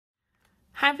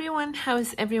Hi everyone, how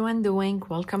is everyone doing?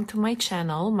 Welcome to my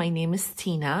channel. My name is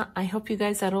Tina. I hope you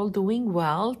guys are all doing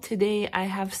well. Today I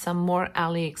have some more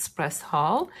Aliexpress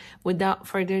haul. Without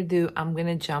further ado, I'm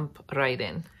gonna jump right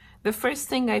in. The first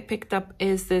thing I picked up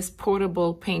is this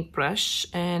portable paintbrush,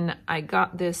 and I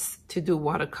got this to do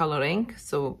watercoloring.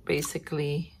 So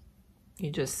basically you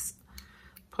just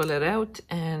pull it out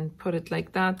and put it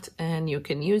like that and you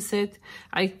can use it.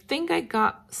 I think I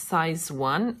got size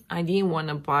 1. I didn't want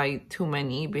to buy too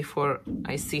many before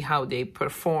I see how they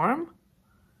perform.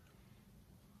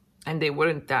 And they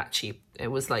weren't that cheap. It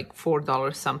was like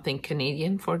 $4 something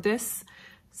Canadian for this.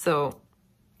 So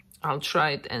I'll try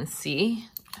it and see.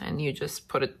 And you just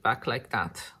put it back like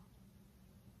that.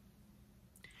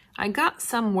 I got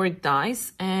some word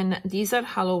dies, and these are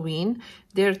Halloween.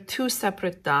 They're two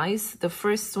separate dies. The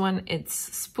first one, it's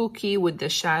spooky with the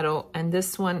shadow, and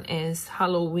this one is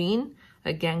Halloween.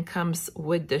 Again, comes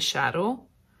with the shadow.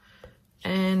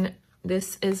 And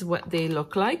this is what they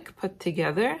look like put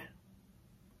together.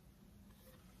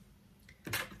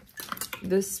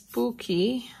 The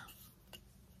spooky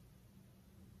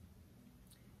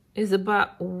is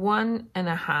about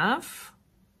 1.5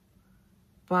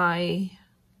 by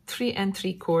 3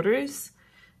 3/4,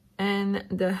 and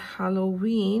the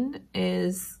Halloween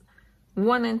is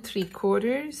 1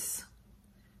 3/4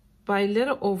 by a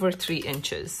little over 3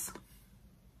 inches.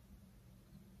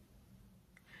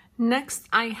 Next,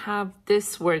 I have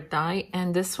this word die,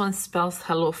 and this one spells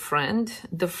hello friend.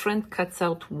 The friend cuts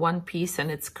out one piece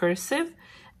and it's cursive,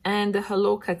 and the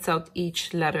hello cuts out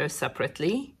each letter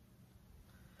separately.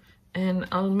 And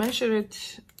I'll measure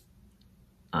it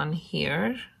on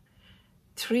here.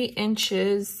 3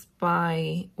 inches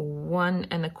by 1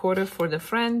 1/4 for the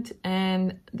friend,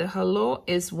 and the hello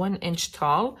is 1 inch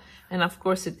tall. And of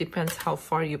course, it depends how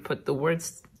far you put the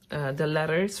words, the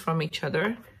letters from each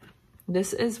other.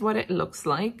 This is what it looks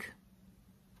like.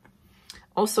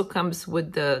 Also comes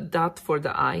with the dot for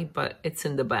the eye, but it's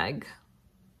in the bag.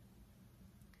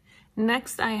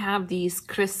 Next, I have these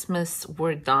Christmas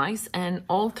word dies, and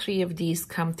all 3 of these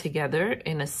come together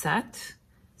in a set.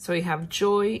 So you have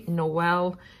Joy,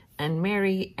 Noel, and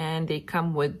Mary, and they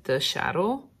come with the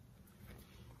shadow.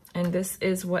 And this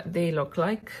is what they look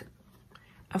like.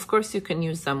 Of course, you can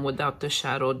use them without the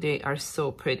shadow. They are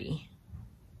so pretty.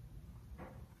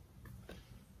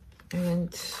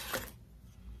 And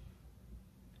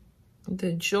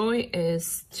the Joy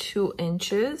is 2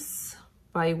 inches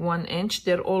by 1 inch.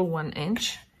 They're all 1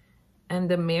 inch. And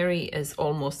the Mary is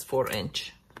almost 4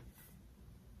 inch.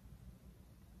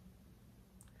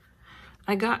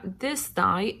 I got this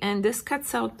die, and this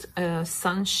cuts out a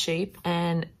sun shape,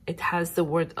 and it has the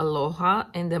word aloha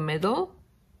in the middle,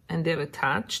 and they're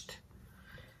attached.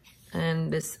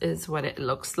 And this is what it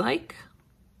looks like.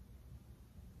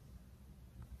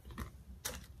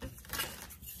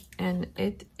 And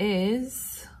it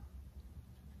is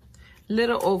a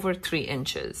little over 3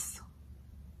 inches.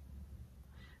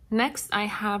 Next, I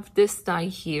have this die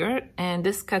here, and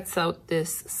this cuts out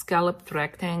this scalloped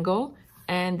rectangle.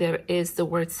 And there is the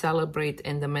word celebrate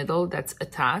in the middle that's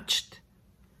attached.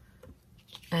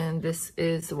 And this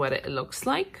is what it looks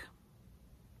like.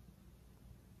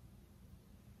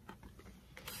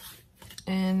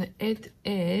 And it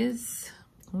is,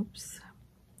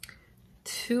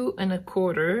 2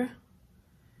 1/4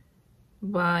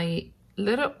 by a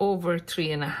little over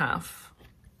 3.5.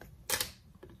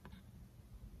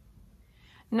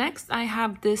 Next, I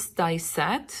have this die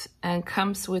set, and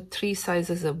comes with 3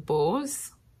 sizes of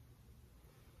bows.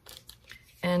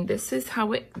 And this is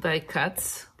how it die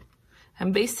cuts.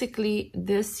 And basically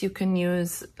this you can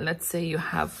use, let's say you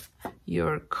have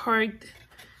your card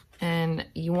and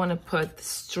you want to put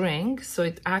string, so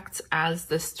it acts as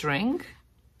the string.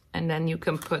 And then you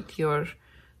can put your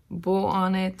bow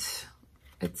on it.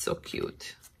 It's so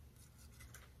cute.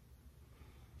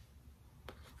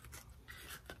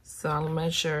 So I'll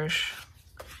measure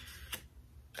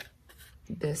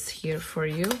this here for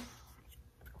you.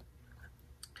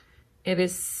 It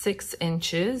is 6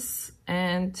 inches,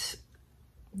 and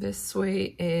this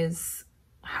way is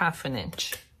 1/2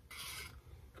 inch.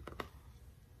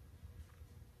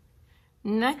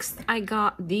 Next, I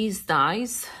got these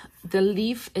dies. The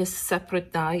leaf is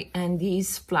separate die, and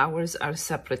these flowers are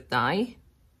separate die.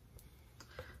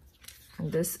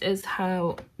 And this is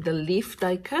how the leaf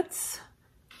die cuts.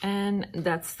 And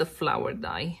that's the flower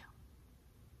die.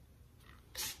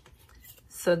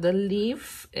 So the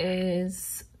leaf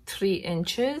is 3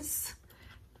 inches,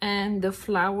 and the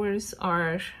flowers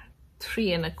are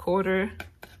 3 1/4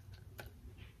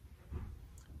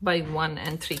 by 1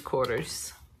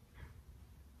 3/4.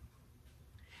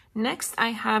 Next, I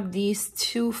have these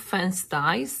two fence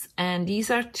dies, and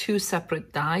these are two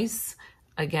separate dies.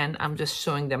 Again, I'm just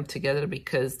showing them together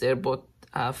because they're both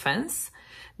fence.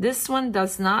 This one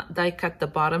does not die cut the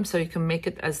bottom, so you can make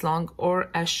it as long or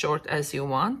as short as you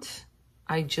want.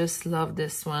 I just love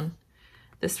this one.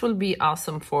 This will be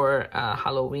awesome for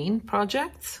Halloween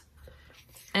projects.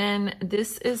 And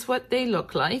this is what they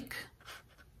look like.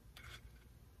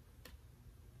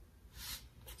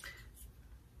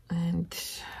 And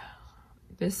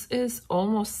this is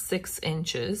almost 6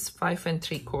 inches, 5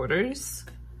 3/4,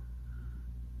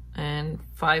 and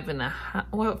 5 1/2,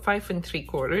 well, 5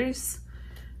 3/4.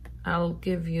 I'll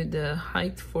give you the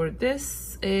height for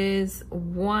this is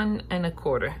 1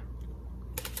 1/4.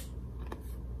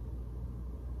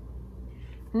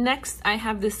 Next, I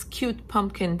have this cute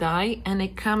pumpkin die, and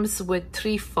it comes with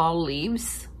 3 fall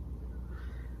leaves.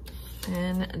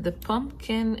 And the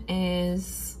pumpkin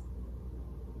is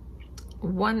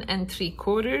 1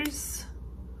 3/4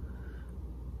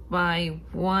 by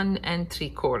 1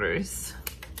 3/4.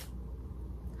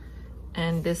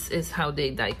 And this is how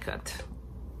they die cut.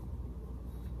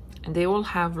 And they all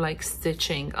have like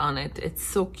stitching on it. It's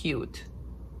so cute.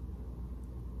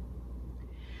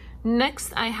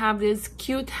 Next, I have this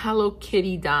cute Hello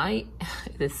Kitty die.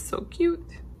 It is so cute.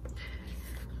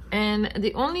 And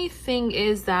the only thing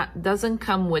is that doesn't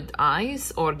come with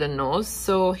eyes or the nose.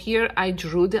 So here I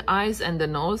drew the eyes and the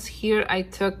nose. Here I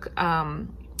took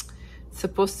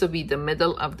supposed to be the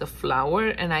middle of the flower,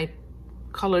 and I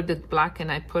colored it black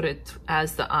and I put it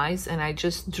as the eyes, and I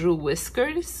just drew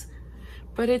whiskers.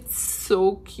 But it's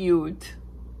so cute.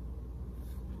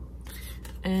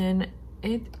 And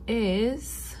it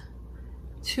is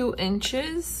 2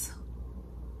 inches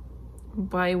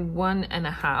by 1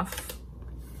 1/2.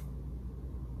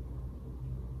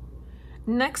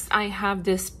 Next, I have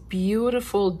this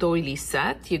beautiful doily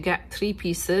set. You get 3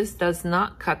 pieces, does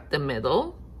not cut the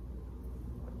middle.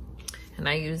 And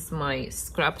I use my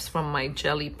scraps from my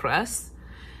jelly press.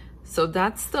 So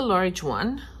that's the large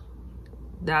one.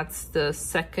 That's the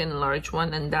second large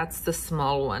one, and that's the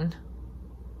small one.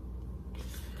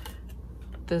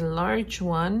 The large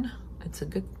one, it's a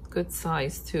good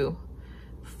size too.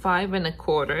 5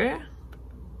 1/4.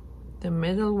 The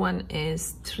middle one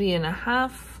is 3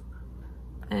 1/2.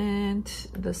 And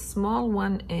the small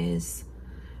one is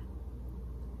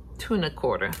 2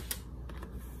 1/4.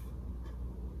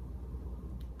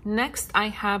 Next, I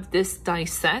have this die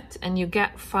set, and you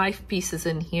get 5 pieces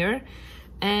in here.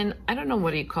 And I don't know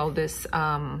what you call this.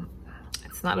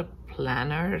 It's not a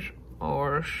planner,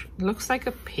 or looks like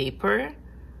a paper.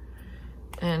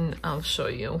 And I'll show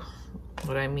you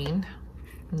what I mean.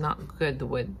 I'm not good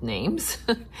with names.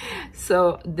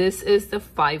 So this is the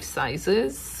 5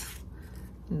 sizes.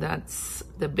 That's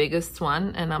the biggest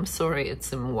one, and I'm sorry,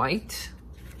 it's in white.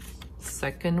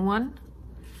 Second one,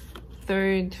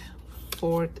 third,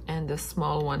 fourth, and the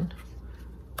small one.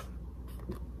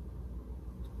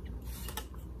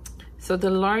 So the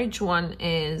large one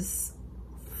is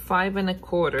 5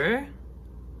 1/4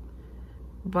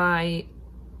 by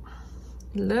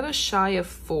a little shy of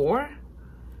 4,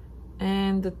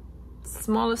 and the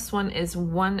smallest one is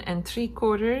 1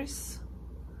 3/4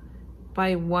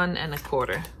 by 1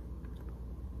 1/4.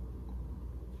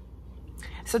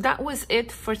 So that was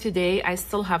it for today. I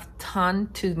still have a ton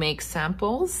to make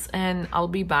samples, and I'll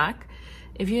be back.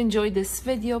 If you enjoyed this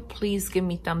video, please give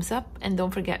me a thumbs up, and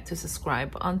don't forget to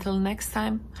subscribe. Until next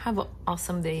time, have an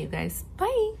awesome day, you guys.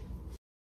 Bye.